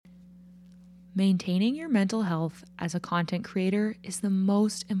Maintaining your mental health as a content creator is the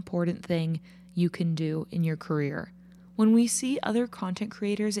most important thing you can do in your career. When we see other content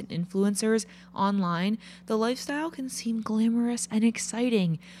creators and influencers online, the lifestyle can seem glamorous and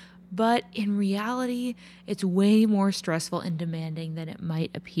exciting, but in reality, it's way more stressful and demanding than it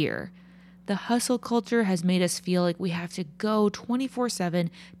might appear. The hustle culture has made us feel like we have to go 24/7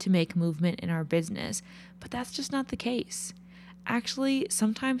 to make movement in our business, but that's just not the case. Actually,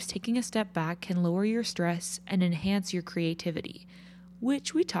 sometimes taking a step back can lower your stress and enhance your creativity,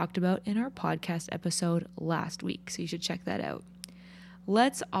 which we talked about in our podcast episode last week, so you should check that out.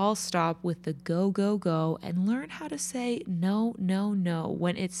 Let's all stop with the go, go, go and learn how to say no, no, no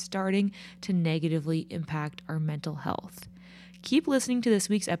when it's starting to negatively impact our mental health. Keep listening to this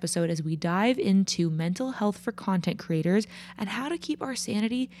week's episode as we dive into mental health for content creators and how to keep our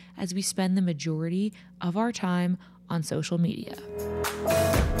sanity as we spend the majority of our time on social media.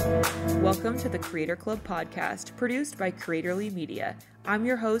 Welcome to the Creator Club podcast, produced by Creatorly Media. I'm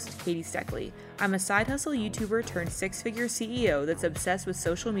your host, Katie Steckley. I'm a side hustle YouTuber turned six-figure CEO that's obsessed with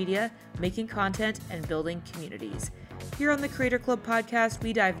social media, making content, and building communities. Here on the Creator Club podcast,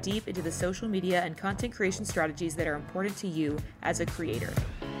 we dive deep into the social media and content creation strategies that are important to you as a creator.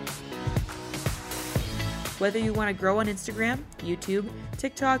 Whether you want to grow on Instagram, YouTube,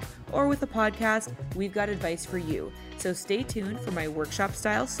 TikTok, or with a podcast, we've got advice for you. So stay tuned for my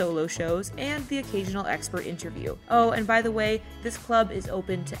workshop-style solo shows and the occasional expert interview. Oh, and by the way, this club is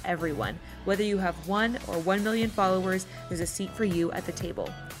open to everyone. Whether you have 1 or 1 million followers, there's a seat for you at the table.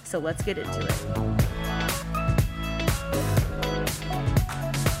 So let's get into it.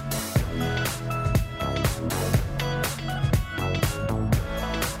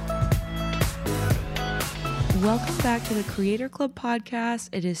 Welcome back to the Creator Club podcast.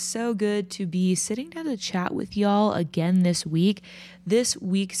 It is so good to be sitting down to chat with y'all again this week. This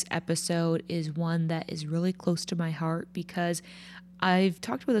week's episode is one that is really close to my heart because I've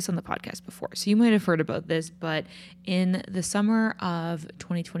talked about this on the podcast before, so you might have heard about this, but in the summer of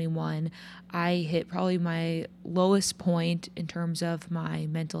 2021, I hit probably my lowest point in terms of my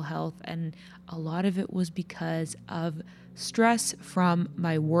mental health, and a lot of it was because of stress from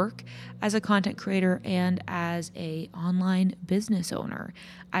my work as a content creator and as a online business owner.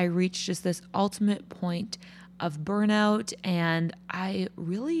 I reached just this ultimate point of burnout, and I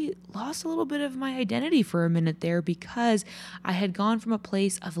really lost a little bit of my identity for a minute there because I had gone from a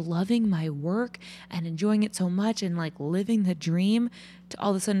place of loving my work and enjoying it so much and like living the dream to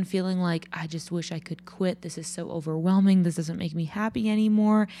all of a sudden feeling like I just wish I could quit. This is so overwhelming. This doesn't make me happy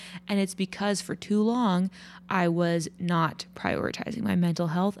anymore. And it's because for too long, I was not prioritizing my mental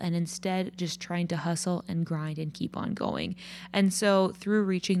health and instead just trying to hustle and grind and keep on going. And so through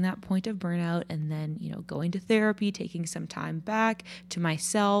reaching that point of burnout and then, going to therapy, taking some time back to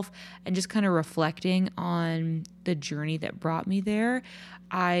myself and just kind of reflecting on the journey that brought me there,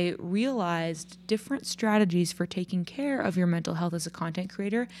 I realized different strategies for taking care of your mental health as a content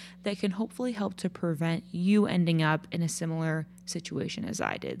creator that can hopefully help to prevent you ending up in a similar situation as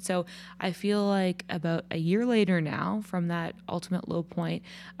I did. So I feel like about a year later now from that ultimate low point,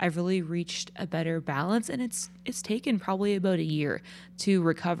 I've really reached a better balance, and it's taken probably about a year to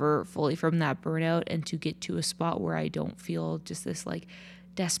recover fully from that burnout and to get to a spot where I don't feel just this like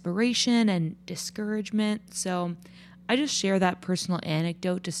desperation and discouragement. So I just share that personal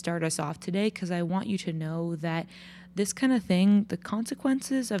anecdote to start us off today because I want you to know that this kind of thing, the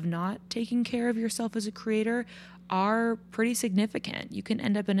consequences of not taking care of yourself as a creator are pretty significant. You can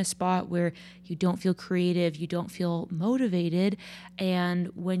end up in a spot where you don't feel creative, you don't feel motivated, and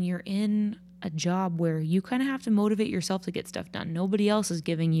when you're in a job where you kind of have to motivate yourself to get stuff done, nobody else is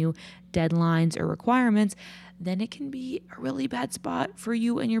giving you deadlines or requirements, then it can be a really bad spot for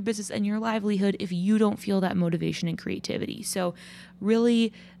you and your business and your livelihood if you don't feel that motivation and creativity. So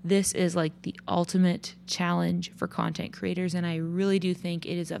really, this is like the ultimate challenge for content creators, and I really do think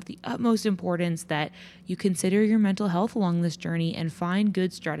it is of the utmost importance that you consider your mental health along this journey and find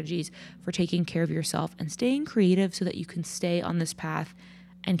good strategies for taking care of yourself and staying creative so that you can stay on this path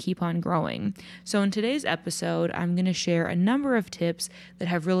and keep on growing. So in today's episode, I'm going to share a number of tips that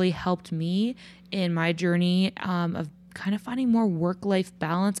have really helped me in my journey of kind of finding more work-life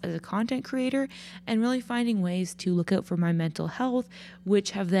balance as a content creator and really finding ways to look out for my mental health, which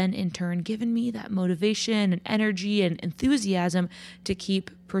have then in turn given me that motivation and energy and enthusiasm to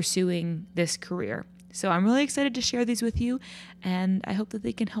keep pursuing this career. So I'm really excited to share these with you, and I hope that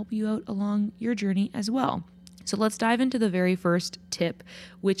they can help you out along your journey as well. So let's dive into the very first tip,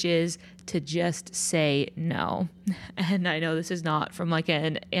 which is to just say no. And I know this is not from like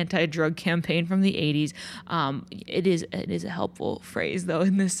an anti-drug campaign from the 80s. It is a helpful phrase though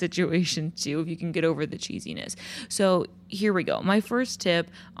in this situation too, if you can get over the cheesiness. So here we go. My first tip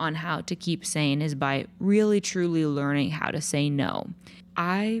on how to keep sane is by really truly learning how to say no.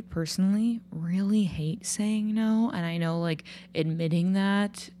 I personally really hate saying no, and I know like admitting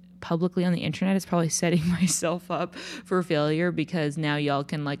that publicly on the internet is probably setting myself up for failure, because now y'all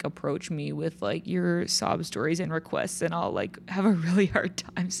can like approach me with like your sob stories and requests, and I'll like have a really hard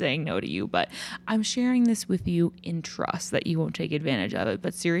time saying no to you. But I'm sharing this with you in trust that you won't take advantage of it.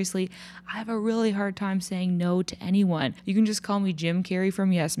 But seriously, I have a really hard time saying no to anyone. You can just call me Jim Carrey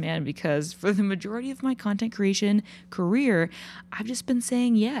from Yes Man, because for the majority of my content creation career, I've just been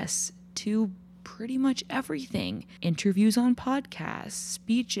saying yes to pretty much everything. Interviews on podcasts,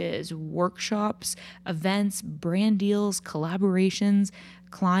 speeches, workshops, events, brand deals, collaborations,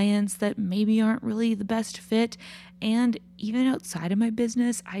 clients that maybe aren't really the best fit. And even outside of my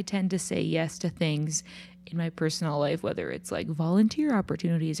business, I tend to say yes to things in my personal life, whether it's like volunteer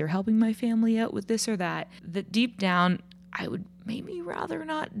opportunities or helping my family out with this or that deep down I would maybe rather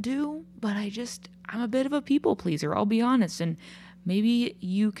not do, but I'm a bit of a people pleaser, I'll be honest. And maybe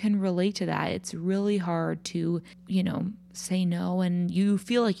you can relate to that. It's really hard to, say no, and you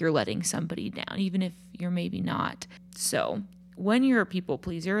feel like you're letting somebody down, even if you're maybe not. So when you're a people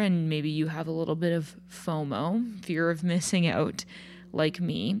pleaser and maybe you have a little bit of FOMO, fear of missing out, like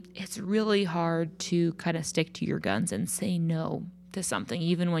me, it's really hard to kind of stick to your guns and say no to something,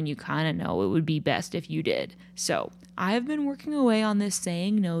 even when you kind of know it would be best if you did. So I have been working away on this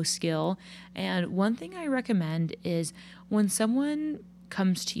saying no skill. And one thing I recommend is when someone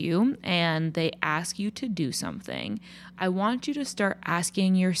comes to you and they ask you to do something, I want you to start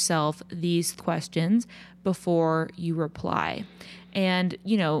asking yourself these questions before you reply. And,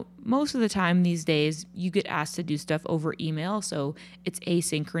 most of the time these days you get asked to do stuff over email, so it's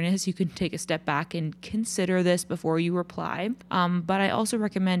asynchronous. You can take a step back and consider this before you reply. But I also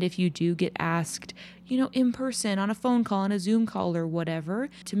recommend if you do get asked, in person, on a phone call, on a Zoom call or whatever,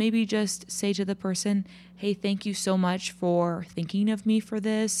 to maybe just say to the person, hey, thank you so much for thinking of me for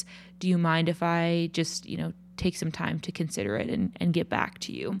this. Do you mind if I just, take some time to consider it and get back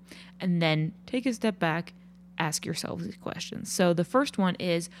to you? And then take a step back, ask yourselves these questions. So the first one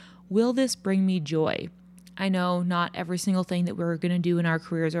is, will this bring me joy? I know not every single thing that we're going to do in our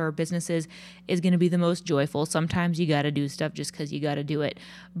careers or our businesses is going to be the most joyful. Sometimes you got to do stuff just because you got to do it.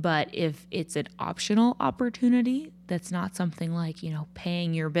 But if it's an optional opportunity, that's not something like,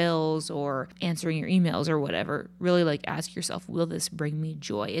 paying your bills or answering your emails or whatever, really like ask yourself, will this bring me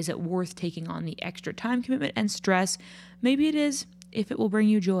joy? Is it worth taking on the extra time commitment and stress? Maybe it is, if it will bring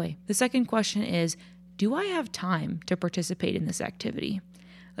you joy. The second question is, do I have time to participate in this activity?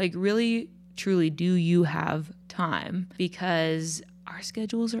 Like, really, truly, do you have time? Because our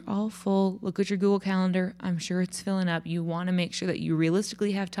schedules are all full. Look at your Google Calendar. I'm sure it's filling up. You want to make sure that you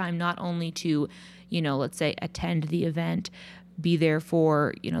realistically have time, not only to, let's say attend the event, be there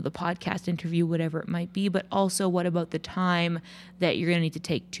for, the podcast interview, whatever it might be, but also what about the time that you're going to need to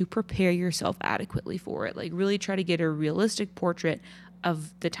take to prepare yourself adequately for it? Like, really try to get a realistic portrait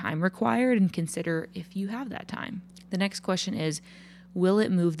of the time required and consider if you have that time. The next question is, will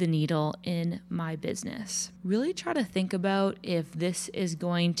it move the needle in my business? Really try to think about if this is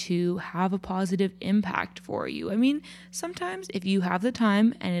going to have a positive impact for you. I mean, sometimes if you have the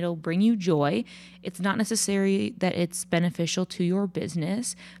time and it'll bring you joy, it's not necessary that it's beneficial to your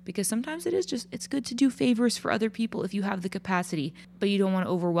business, because sometimes it's good to do favors for other people if you have the capacity, but you don't want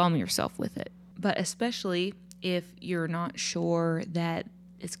to overwhelm yourself with it. But especially if you're not sure that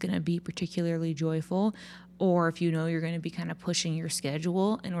it's going to be particularly joyful, or if you're going to be kind of pushing your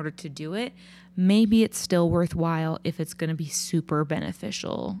schedule in order to do it, maybe it's still worthwhile if it's going to be super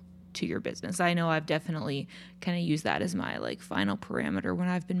beneficial to your business. I know I've definitely kind of used that as my final parameter when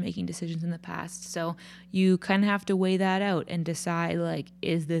I've been making decisions in the past. So you kind of have to weigh that out and decide,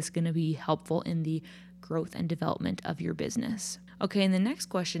 is this going to be helpful in the growth and development of your business? Okay, and the next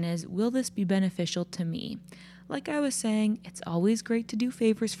question is, will this be beneficial to me? Like I was saying, it's always great to do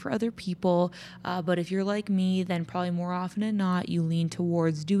favors for other people, but if you're like me, then probably more often than not, you lean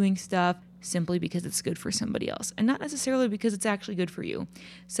towards doing stuff simply because it's good for somebody else and not necessarily because it's actually good for you.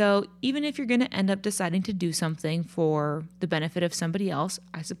 So even if you're going to end up deciding to do something for the benefit of somebody else,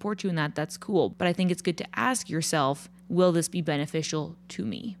 I support you in that. That's cool. But I think it's good to ask yourself, will this be beneficial to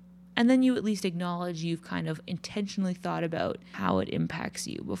me? And then you at least acknowledge you've kind of intentionally thought about how it impacts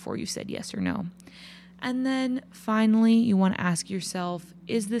you before you said yes or no. And then finally, you want to ask yourself,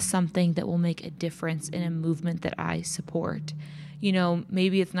 is this something that will make a difference in a movement that I support?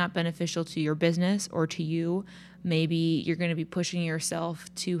 Maybe it's not beneficial to your business or to you. Maybe you're going to be pushing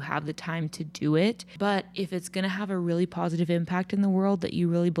yourself to have the time to do it. But if it's going to have a really positive impact in the world that you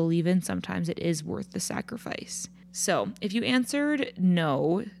really believe in, sometimes it is worth the sacrifice. So if you answered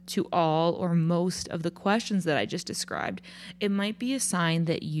no to all or most of the questions that I just described, it might be a sign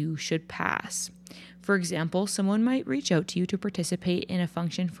that you should pass. For example, someone might reach out to you to participate in a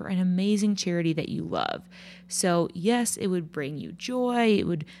function for an amazing charity that you love. So yes, it would bring you joy, it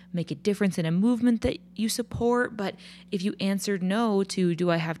would make a difference in a movement that you support, but if you answered no to,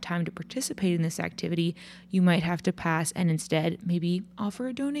 do I have time to participate in this activity, you might have to pass and instead maybe offer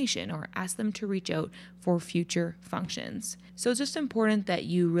a donation or ask them to reach out for future functions. So it's just important that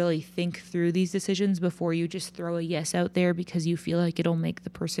you really think through these decisions before you just throw a yes out there because you feel like it'll make the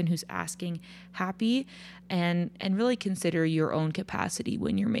person who's asking happy, and really consider your own capacity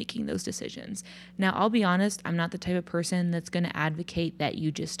when you're making those decisions. Now, I'll be honest, I'm not the type of person that's going to advocate that you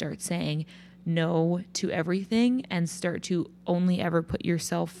just start saying no to everything and start to only ever put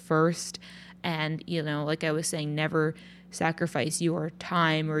yourself first. And, like I was saying, never sacrifice your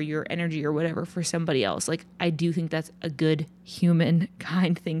time or your energy or whatever for somebody else. Like, I do think that's a good human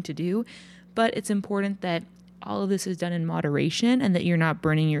kind thing to do, but it's important that all of this is done in moderation and that you're not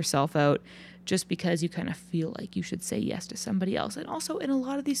burning yourself out just because you kind of feel like you should say yes to somebody else. And also, in a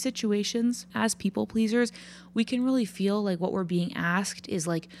lot of these situations, as people pleasers, we can really feel like what we're being asked is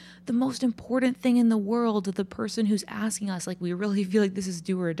like the most important thing in the world to the person who's asking us. Like, we really feel like this is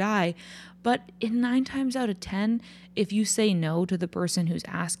do or die. But in 9 times out of 10, if you say no to the person who's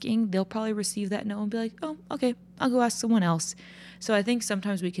asking, they'll probably receive that no and be like, oh, okay, I'll go ask someone else. So I think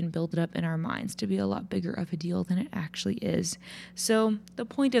sometimes we can build it up in our minds to be a lot bigger of a deal than it actually is. So the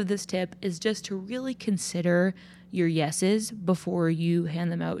point of this tip is just to really consider your yeses before you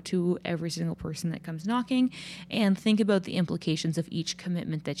hand them out to every single person that comes knocking, and think about the implications of each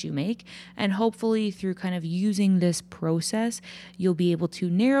commitment that you make. And hopefully through kind of using this process, you'll be able to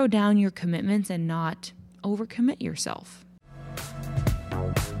narrow down your commitments and not overcommit yourself.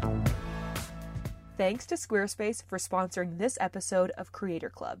 Thanks to Squarespace for sponsoring this episode of Creator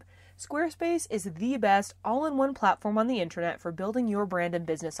Club. Squarespace is the best all-in-one platform on the internet for building your brand and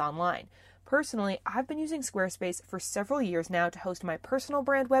business online. Personally, I've been using Squarespace for several years now to host my personal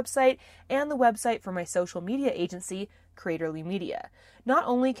brand website and the website for my social media agency, Creatorly Media. Not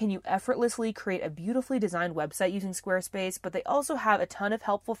only can you effortlessly create a beautifully designed website using Squarespace, but they also have a ton of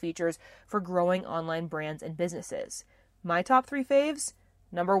helpful features for growing online brands and businesses. My top 3 faves?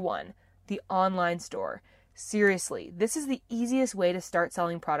 Number 1, the online store. Seriously, this is the easiest way to start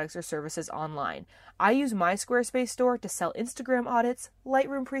selling products or services online. I use my Squarespace store to sell Instagram audits,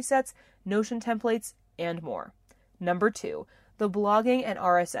 Lightroom presets, Notion templates, and more. Number 2, the blogging and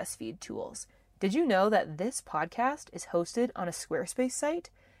RSS feed tools. Did you know that this podcast is hosted on a Squarespace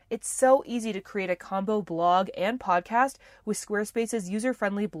site? It's so easy to create a combo blog and podcast with Squarespace's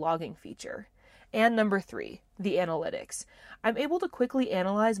user-friendly blogging feature. And number 3, the analytics. I'm able to quickly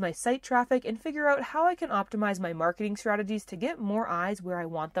analyze my site traffic and figure out how I can optimize my marketing strategies to get more eyes where I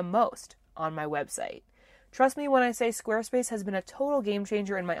want them most, on my website. Trust me when I say Squarespace has been a total game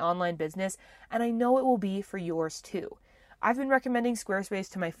changer in my online business, and I know it will be for yours too. I've been recommending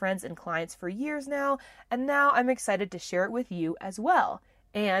Squarespace to my friends and clients for years now, and now I'm excited to share it with you as well.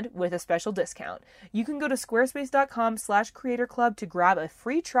 And with a special discount. You can go to squarespace.com/creatorclub to grab a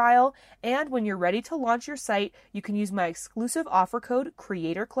free trial, and when you're ready to launch your site, you can use my exclusive offer code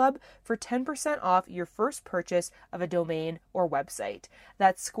CreatorClub for 10% off your first purchase of a domain or website.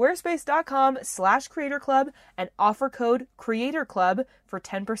 That's squarespace.com/creatorclub and offer code CreatorClub for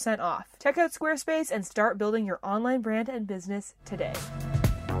 10% off. Check out Squarespace and start building your online brand and business today.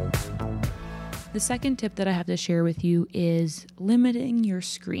 The second tip that I have to share with you is limiting your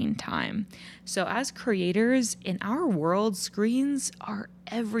screen time. So as creators in our world, screens are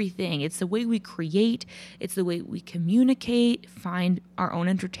everything. It's the way we create, it's the way we communicate, find our own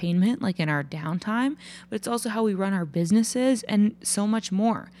entertainment, like in our downtime, but it's also how we run our businesses and so much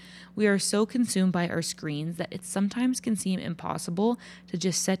more. We are so consumed by our screens that it sometimes can seem impossible to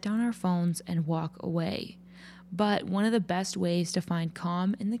just set down our phones and walk away. But one of the best ways to find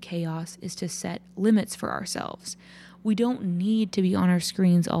calm in the chaos is to set limits for ourselves. We don't need to be on our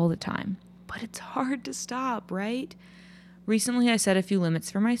screens all the time, but it's hard to stop, right? Recently, I set a few limits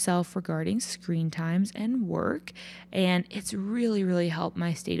for myself regarding screen times and work, and it's really helped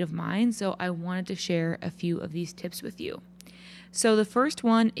my state of mind, so I wanted to share a few of these tips with you. So the first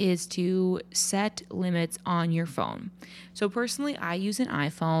one is to set limits on your phone. So personally, I use an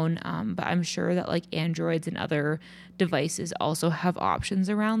iPhone, but I'm sure that like Androids and other devices also have options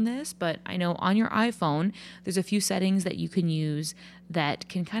around this. But I know on your iPhone, there's a few settings that you can use that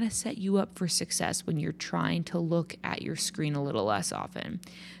can kind of set you up for success when you're trying to look at your screen a little less often.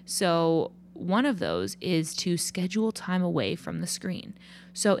 So one of those is to schedule time away from the screen.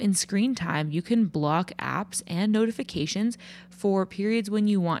 So in screen time, you can block apps and notifications for periods when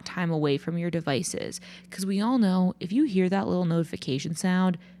you want time away from your devices. Because we all know if you hear that little notification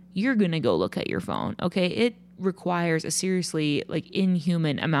sound, you're going to go look at your phone. Okay. It requires a seriously like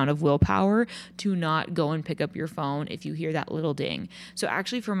inhuman amount of willpower to not go and pick up your phone if you hear that little ding. So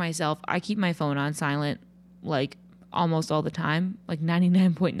actually for myself, I keep my phone on silent like almost all the time, like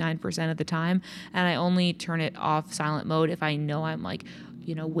 99.9% of the time. And I only turn it off silent mode if I know I'm like,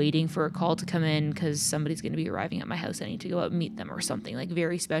 waiting for a call to come in because somebody's going to be arriving at my house. I need to go out and meet them or something, like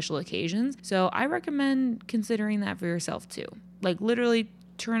very special occasions. So I recommend considering that for yourself too. Like literally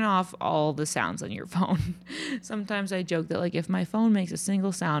turn off all the sounds on your phone. Sometimes I joke that like if my phone makes a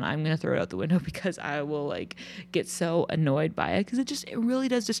single sound, I'm going to throw it out the window because I will like get so annoyed by it because it really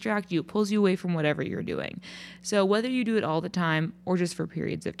does distract you. It pulls you away from whatever you're doing. So whether you do it all the time or just for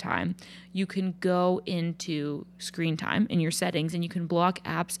periods of time, you can go into screen time in your settings and you can block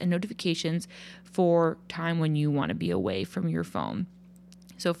apps and notifications for time when you want to be away from your phone.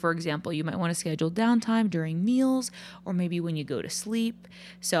 So for example, you might want to schedule downtime during meals or maybe when you go to sleep.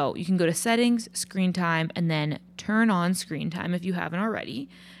 So you can go to settings, screen time, and then turn on screen time if you haven't already.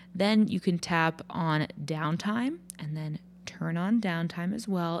 Then you can tap on downtime and then turn on downtime as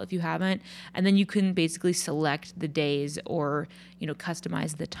well if you haven't. And then you can basically select the days or,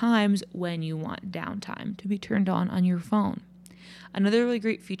 customize the times when you want downtime to be turned on your phone. Another really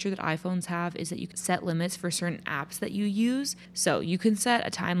great feature that iPhones have is that you can set limits for certain apps that you use. So you can set a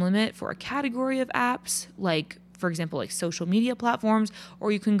time limit for a category of apps, like, for example, like social media platforms,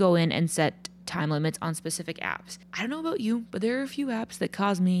 or you can go in and set time limits on specific apps. I don't know about you, but there are a few apps that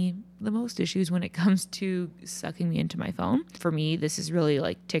cause me the most issues when it comes to sucking me into my phone. For me, this is really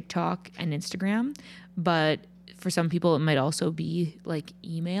like TikTok and Instagram, but for some people, it might also be like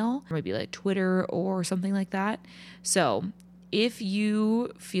email, or maybe like Twitter or something like that. So if you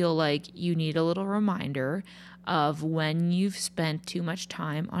feel like you need a little reminder of when you've spent too much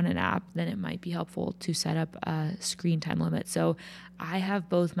time on an app, then it might be helpful to set up a screen time limit. So I have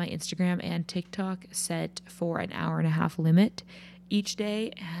both my Instagram and TikTok set for an 1.5 hour limit each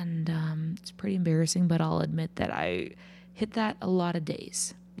day. And it's pretty embarrassing, but I'll admit that I hit that a lot of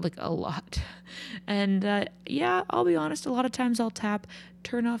days. Like a lot. And I'll be honest, a lot of times I'll tap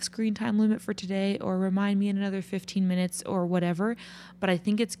turn off screen time limit for today or remind me in another 15 minutes or whatever. But I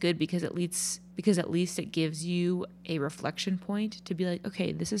think it's good because at least it gives you a reflection point to be like,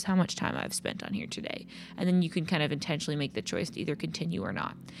 okay, this is how much time I've spent on here today. And then you can kind of intentionally make the choice to either continue or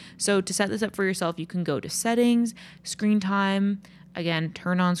not. So to set this up for yourself, you can go to settings, screen time. Again,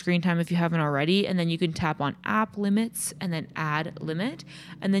 turn on screen time if you haven't already, and then you can tap on app limits and then add limit.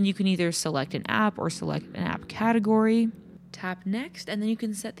 And then you can either select an app or select an app category. Tap next, and then you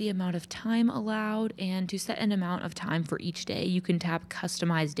can set the amount of time allowed. And to set an amount of time for each day, you can tap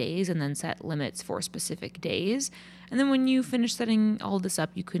customize days and then set limits for specific days. And then when you finish setting all this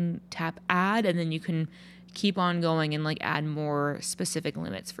up, you can tap add, and then you can keep on going and like add more specific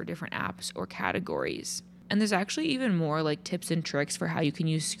limits for different apps or categories. And there's actually even more like tips and tricks for how you can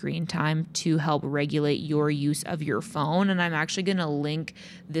use screen time to help regulate your use of your phone. And I'm actually going to link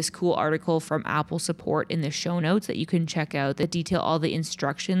this cool article from Apple support in the show notes that you can check out that detail all the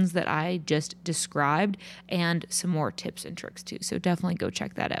instructions that I just described and some more tips and tricks too. So definitely go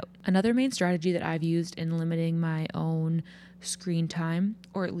check that out. Another main strategy that I've used in limiting my own screen time,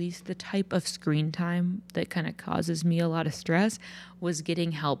 or at least the type of screen time that kind of causes me a lot of stress, was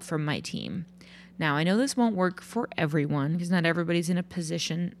getting help from my team. Now, I know this won't work for everyone because not everybody's in a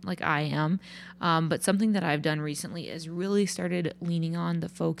position like I am, but something that I've done recently is really started leaning on the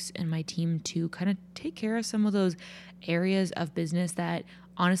folks in my team to kind of take care of some of those areas of business that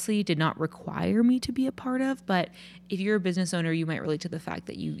honestly did not require me to be a part of. But if you're a business owner, you might relate to the fact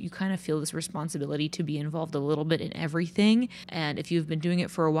that you kind of feel this responsibility to be involved a little bit in everything. And if you've been doing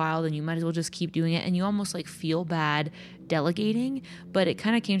it for a while, then you might as well just keep doing it. And you almost like feel bad delegating. But it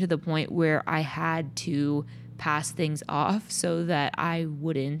kind of came to the point where I had to pass things off so that I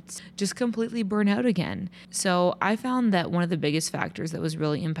wouldn't just completely burn out again. So I found that one of the biggest factors that was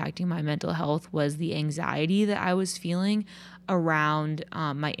really impacting my mental health was the anxiety that I was feeling around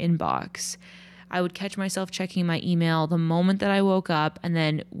my inbox. I would catch myself checking my email the moment that I woke up, and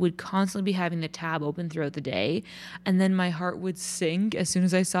then would constantly be having the tab open throughout the day. And then my heart would sink as soon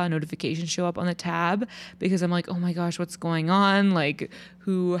as I saw a notification show up on the tab, because I'm like, oh my gosh, what's going on? Like,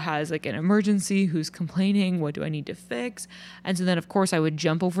 who has like an emergency? Who's complaining? What do I need to fix? And so then, of course, I would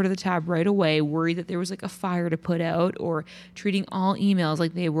jump over to the tab right away, worried that there was like a fire to put out, or treating all emails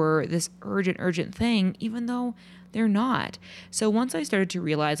like they were this urgent thing, even though they're not. So once I started to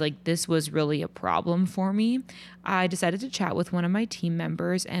realize like this was really a problem for me, I decided to chat with one of my team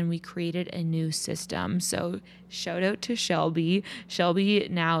members, and we created a new system. So shout out to Shelby. Shelby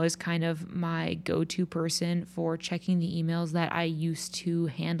now is kind of my go-to person for checking the emails that I used to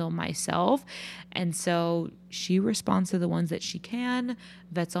handle myself. And so she responds to the ones that she can,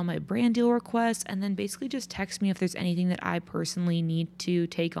 vets all my brand deal requests, and then basically just texts me if there's anything that I personally need to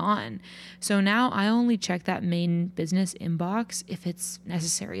take on. So now I only check that main business inbox if it's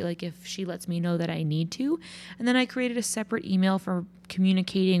necessary, like if she lets me know that I need to. And then I created a separate email for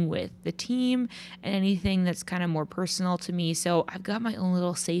communicating with the team and anything that's kind of more personal to me. So I've got my own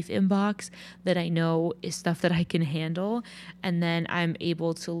little safe inbox that I know is stuff that I can handle. And then I'm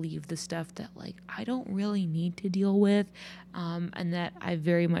able to leave the stuff that like I don't really need to deal with, and that I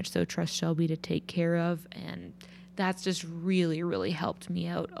very much so trust Shelby to take care of. And that's just really, really helped me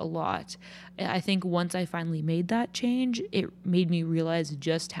out a lot. I think once I finally made that change, it made me realize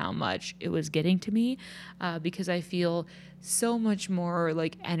just how much it was getting to me, because I feel so much more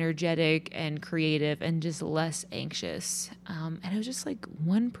like energetic and creative and just less anxious. And it was just like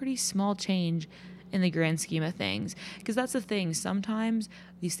one pretty small change in the grand scheme of things. Because that's the thing. Sometimes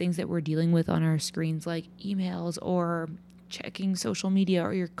these things that we're dealing with on our screens, like emails or checking social media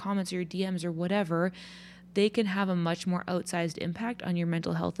or your comments or your DMs or whatever, they can have a much more outsized impact on your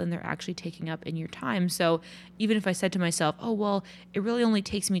mental health than they're actually taking up in your time. So even if I said to myself, oh, well, it really only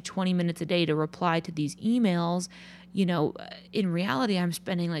takes me 20 minutes a day to reply to these emails, you know, in reality, I'm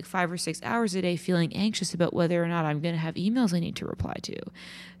spending like 5 or 6 hours a day feeling anxious about whether or not I'm going to have emails I need to reply to.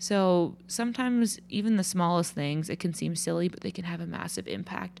 So sometimes even the smallest things, it can seem silly, but they can have a massive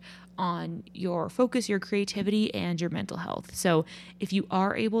impact on your focus, your creativity, and your mental health. So if you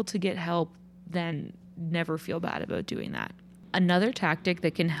are able to get help, then never feel bad about doing that. Another tactic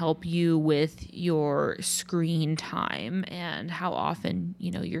that can help you with your screen time and how often,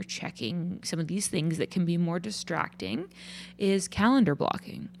 you know, you're checking some of these things that can be more distracting is calendar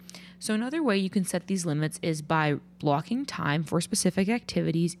blocking. So another way you can set these limits is by blocking time for specific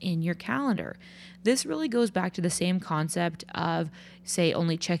activities in your calendar. This really goes back to the same concept of, say,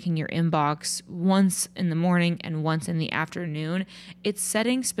 only checking your inbox once in the morning and once in the afternoon. It's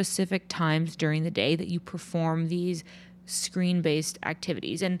setting specific times during the day that you perform these screen-based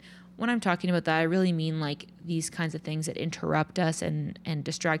activities. And when I'm talking about that, I really mean like these kinds of things that interrupt us and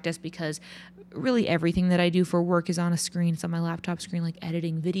distract us, because really everything that I do for work is on a screen. It's on my laptop screen, like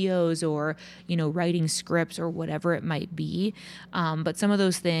editing videos or, you know, writing scripts or whatever it might be. But some of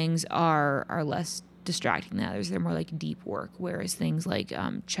those things are less distracting than others. They're more like deep work, whereas things like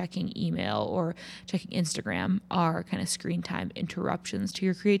checking email or checking Instagram are kind of screen time interruptions to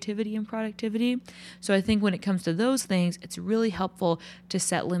your creativity and productivity. So I think when it comes to those things, it's really helpful to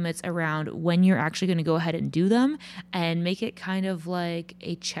set limits around when you're actually going to go ahead and do them, and make it kind of like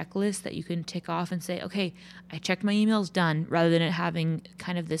a checklist that you can tick off and say, okay, I checked my emails, done, rather than it having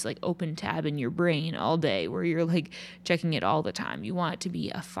kind of this like open tab in your brain all day where you're like checking it all the time. You want it to be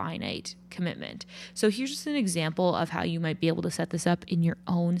a finite commitment. So here's just an example of how you might be able to set this up in your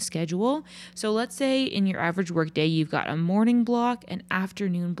own schedule. So let's say in your average workday, you've got a morning block, an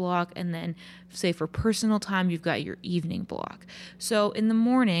afternoon block, and then say for personal time, you've got your evening block. So in the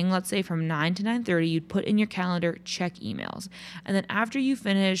morning, let's say from 9 to 9:30, you'd put in your calendar, check emails. And then after you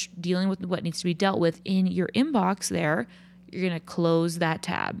finish dealing with what needs to be dealt with in your inbox there, you're going to close that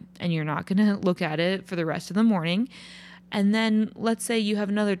tab and you're not going to look at it for the rest of the morning. And then let's say you have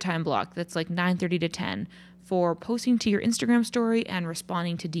another time block that's like 9:30 to 10 for posting to your Instagram story and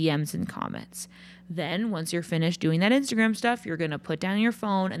responding to DMs and comments. Then once you're finished doing that Instagram stuff, you're going to put down your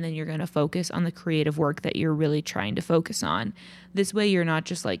phone and then you're going to focus on the creative work that you're really trying to focus on. This way you're not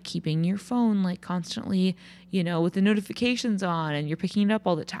just like keeping your phone like constantly, you know, with the notifications on and you're picking it up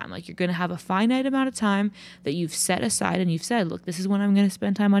all the time. Like you're going to have a finite amount of time that you've set aside and you've said, look, this is when I'm going to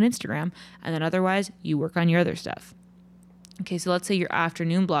spend time on Instagram. And then otherwise you work on your other stuff. Okay, so let's say your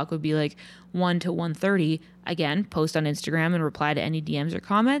afternoon block would be like 1 to 1:30. Again, post on Instagram and reply to any DMs or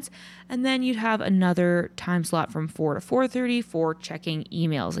comments. And then you'd have another time slot from 4 to 4:30 for checking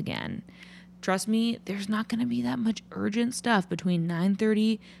emails again. Trust me, there's not going to be that much urgent stuff between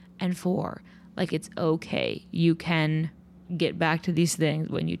 9:30 and 4. Like, it's okay. You can get back to these things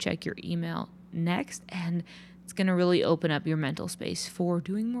when you check your email next, and it's going to really open up your mental space for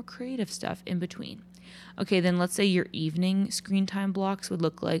doing more creative stuff in between. Okay, then let's say your evening screen time blocks would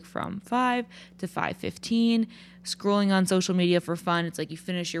look like from 5 to 5:15. Scrolling on social media for fun. It's like you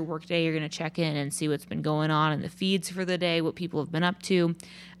finish your workday, you're going to check in and see what's been going on in the feeds for the day, what people have been up to.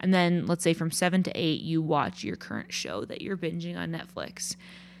 And then let's say from 7 to 8, you watch your current show that you're binging on Netflix.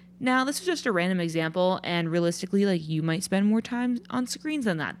 Now, this is just a random example, and realistically, like, you might spend more time on screens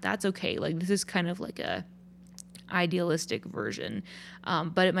than that. That's okay. Like, this is kind of like a idealistic version,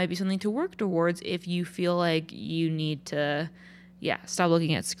 but it might be something to work towards if you feel like you need to stop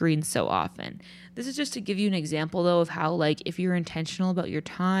looking at screens so often. This is just to give you an example, though, of how, like, if you're intentional about your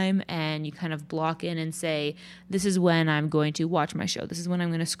time and you kind of block in and say, this is when I'm going to watch my show, this is when I'm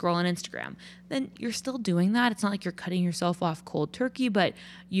going to scroll on Instagram, then you're still doing that. It's not like you're cutting yourself off cold turkey, but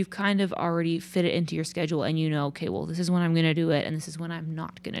you've kind of already fit it into your schedule and you know, okay, well, this is when I'm going to do it and this is when I'm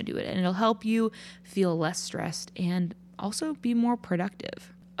not going to do it. And it'll help you feel less stressed and also be more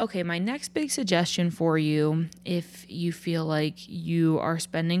productive. Okay, my next big suggestion for you, if you feel like you are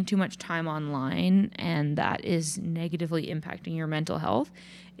spending too much time online and that is negatively impacting your mental health,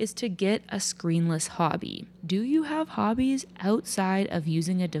 is to get a screenless hobby. Do you have hobbies outside of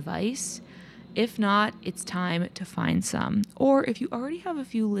using a device? If not, it's time to find some. Or if you already have a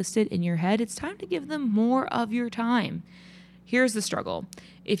few listed in your head, it's time to give them more of your time. Here's the struggle.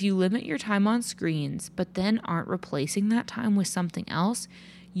 If you limit your time on screens, but then aren't replacing that time with something else,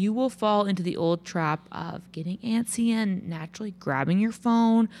 you will fall into the old trap of getting antsy and naturally grabbing your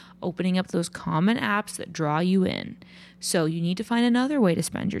phone, opening up those common apps that draw you in. So you need to find another way to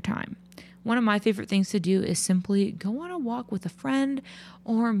spend your time. One of my favorite things to do is simply go on a walk with a friend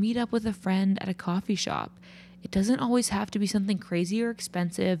or meet up with a friend at a coffee shop. It doesn't always have to be something crazy or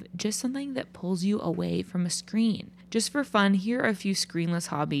expensive, just something that pulls you away from a screen. Just for fun, here are a few screenless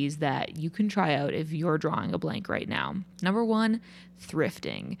hobbies that you can try out if you're drawing a blank right now. Number 1,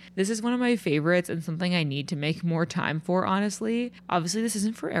 thrifting. This is one of my favorites and something I need to make more time for, honestly. Obviously, this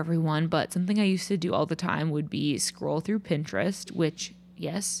isn't for everyone, but something I used to do all the time would be scroll through Pinterest, which,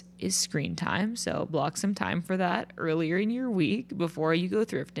 yes, is screen time. So block some time for that earlier in your week before you go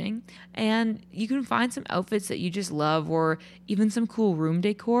thrifting. And you can find some outfits that you just love or even some cool room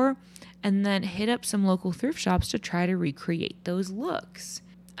decor, and then hit up some local thrift shops to try to recreate those looks.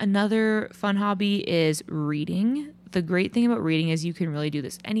 Another fun hobby is reading. The great thing about reading is you can really do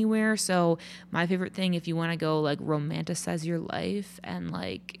this anywhere. So my favorite thing, if you want to go like romanticize your life and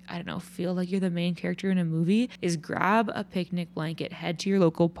like, I don't know, feel like you're the main character in a movie, is grab a picnic blanket, head to your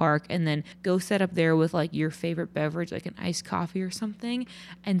local park, and then go set up there with like your favorite beverage, like an iced coffee or something,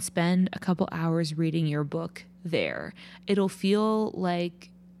 and spend a couple hours reading your book there. It'll feel like,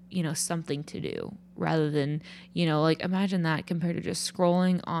 something to do rather than, like imagine that compared to just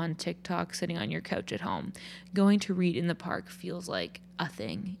scrolling on TikTok, sitting on your couch at home. Going to read in the park feels like a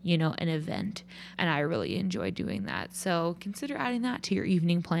thing, an event. And I really enjoy doing that. So consider adding that to your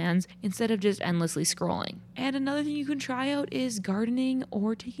evening plans instead of just endlessly scrolling. And another thing you can try out is gardening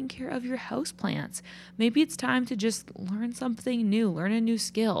or taking care of your houseplants. Maybe it's time to just learn something new, learn a new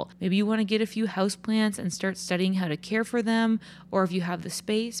skill. Maybe you want to get a few houseplants and start studying how to care for them. Or if you have the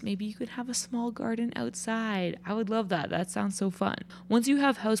space, maybe you could have a small garden outside. I would love that. That sounds so fun. Once you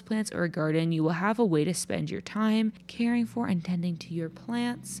have houseplants or a garden, you will have a way to spend your time caring for and tending to your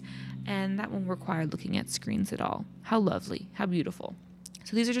plants, and that won't require looking at screens at all. How lovely, how beautiful.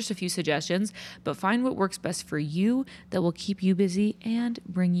 So these are just a few suggestions, but find what works best for you that will keep you busy and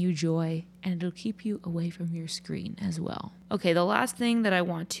bring you joy, and it'll keep you away from your screen as well. Okay, the last thing that I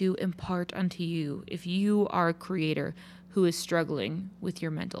want to impart onto you, if you are a creator who is struggling with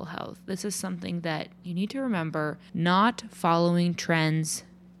your mental health, this is something that you need to remember. Not following trends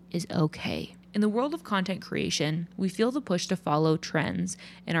is okay. In the world of content creation, we feel the push to follow trends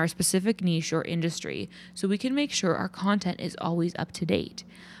in our specific niche or industry so we can make sure our content is always up to date.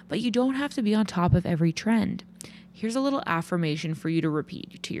 But you don't have to be on top of every trend. Here's a little affirmation for you to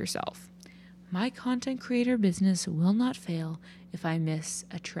repeat to yourself. My content creator business will not fail if I miss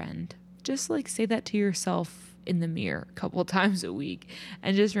a trend. Just like say that to yourself in the mirror a couple times a week,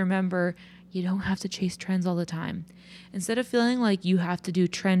 and just remember, you don't have to chase trends all the time. Instead of feeling like you have to do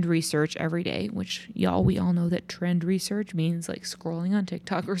trend research every day, which we all know that trend research means like scrolling on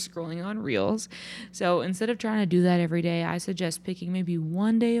TikTok or scrolling on Reels. So instead of trying to do that every day, I suggest picking maybe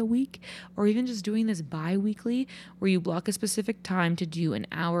one day a week, or even just doing this bi-weekly, where you block a specific time to do an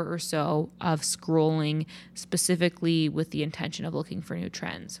hour or so of scrolling specifically with the intention of looking for new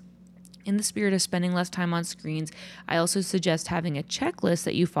trends. In the spirit of spending less time on screens, I also suggest having a checklist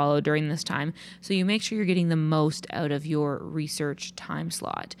that you follow during this time so you make sure you're getting the most out of your research time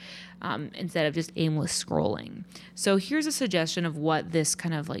slot instead of just aimless scrolling. So here's a suggestion of what this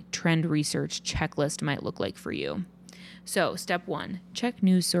kind of like trend research checklist might look like for you. So step 1, check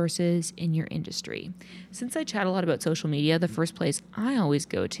news sources in your industry. Since I chat a lot about social media, the first place I always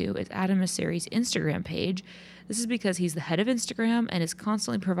go to is Adam Mosseri's Instagram page. This is because he's the head of Instagram and is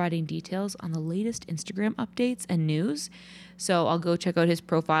constantly providing details on the latest Instagram updates and news. So I'll go check out his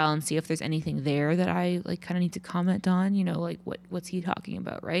profile and see if there's anything there that I like kind of need to comment on, like what's he talking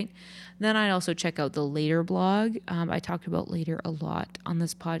about, right? Then I also check out the Later blog. I talked about Later a lot on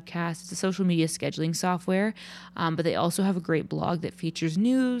this podcast. It's a social media scheduling software, but they also have a great blog that features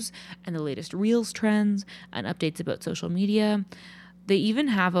news and the latest Reels trends and updates about social media. They even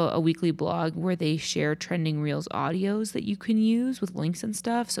have a weekly blog where they share trending Reels audios that you can use with links and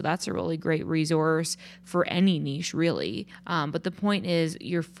stuff. So that's a really great resource for any niche, really. But the point is,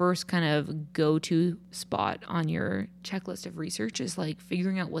 your first kind of go-to spot on your checklist of research is like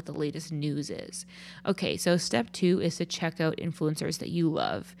figuring out what the latest news is. Okay, so step 2 is to check out influencers that you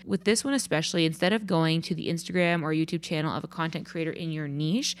love. With this one especially, instead of going to the Instagram or YouTube channel of a content creator in your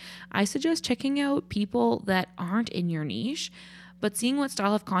niche, I suggest checking out people that aren't in your niche, but seeing what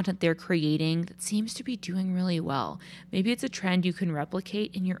style of content they're creating that seems to be doing really well. Maybe it's a trend you can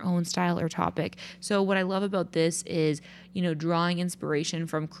replicate in your own style or topic. So what I love about this is, drawing inspiration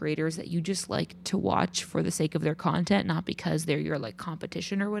from creators that you just like to watch for the sake of their content, not because they're your like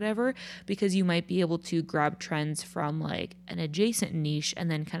competition or whatever, because you might be able to grab trends from like an adjacent niche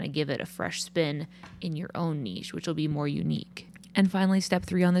and then kind of give it a fresh spin in your own niche, which will be more unique. And finally, step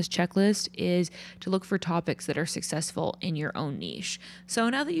 3 on this checklist is to look for topics that are successful in your own niche. So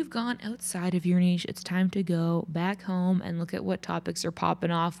now that you've gone outside of your niche, it's time to go back home and look at what topics are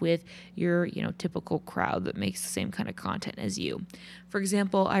popping off with your, typical crowd that makes the same kind of content as you. For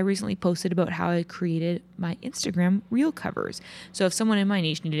example, I recently posted about how I created my Instagram reel covers. So if someone in my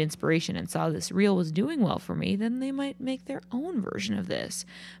niche needed inspiration and saw this reel was doing well for me, then they might make their own version of this.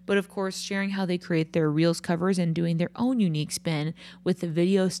 But of course, sharing how they create their reels covers and doing their own unique spin with the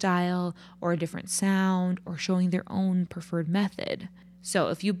video style or a different sound or showing their own preferred method. So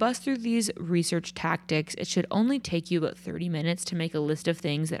if you bust through these research tactics, it should only take you about 30 minutes to make a list of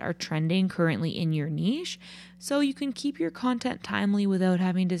things that are trending currently in your niche, so you can keep your content timely without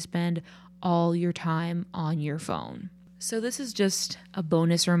having to spend all your time on your phone. So this is just a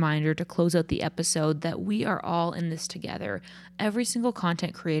bonus reminder to close out the episode that we are all in this together. Every single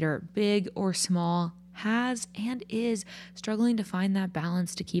content creator, big or small, has and is struggling to find that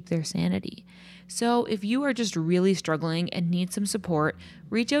balance to keep their sanity. So if you are just really struggling and need some support,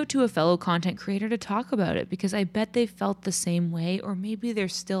 reach out to a fellow content creator to talk about it, because I bet they felt the same way, or maybe they're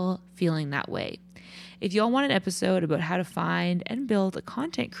still feeling that way. If y'all want an episode about how to find and build a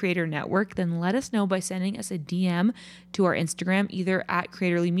content creator network, then let us know by sending us a DM to our Instagram, either at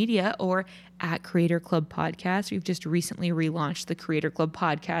Creatorly Media or at Creator Club Podcast. We've just recently relaunched the Creator Club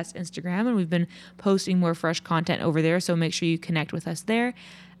Podcast Instagram, and we've been posting more fresh content over there, so make sure you connect with us there.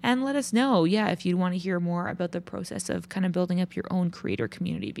 And let us know, if you want to hear more about the process of kind of building up your own creator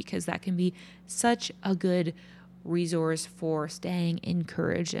community, because that can be such a good resource for staying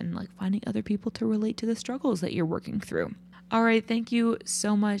encouraged and like finding other people to relate to the struggles that you're working through. All right, thank you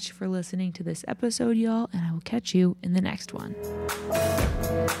so much for listening to this episode, y'all, and I will catch you in the next one.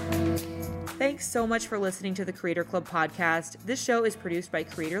 Thanks so much for listening to the Creator Club podcast. This show is produced by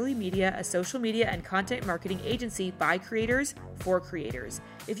Creatorly Media, a social media and content marketing agency by creators for creators.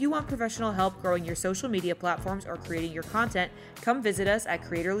 If you want professional help growing your social media platforms or creating your content, come visit us at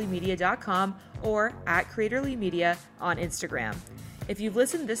creatorlymedia.com or at Creatorly Media on Instagram. If you've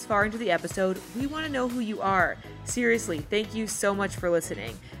listened this far into the episode, we want to know who you are. Seriously, thank you so much for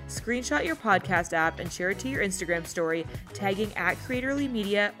listening. Screenshot your podcast app and share it to your Instagram story, tagging at Creatorly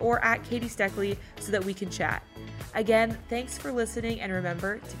Media or at Katie Steckley so that we can chat. Again, thanks for listening, and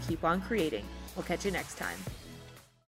remember to keep on creating. We'll catch you next time.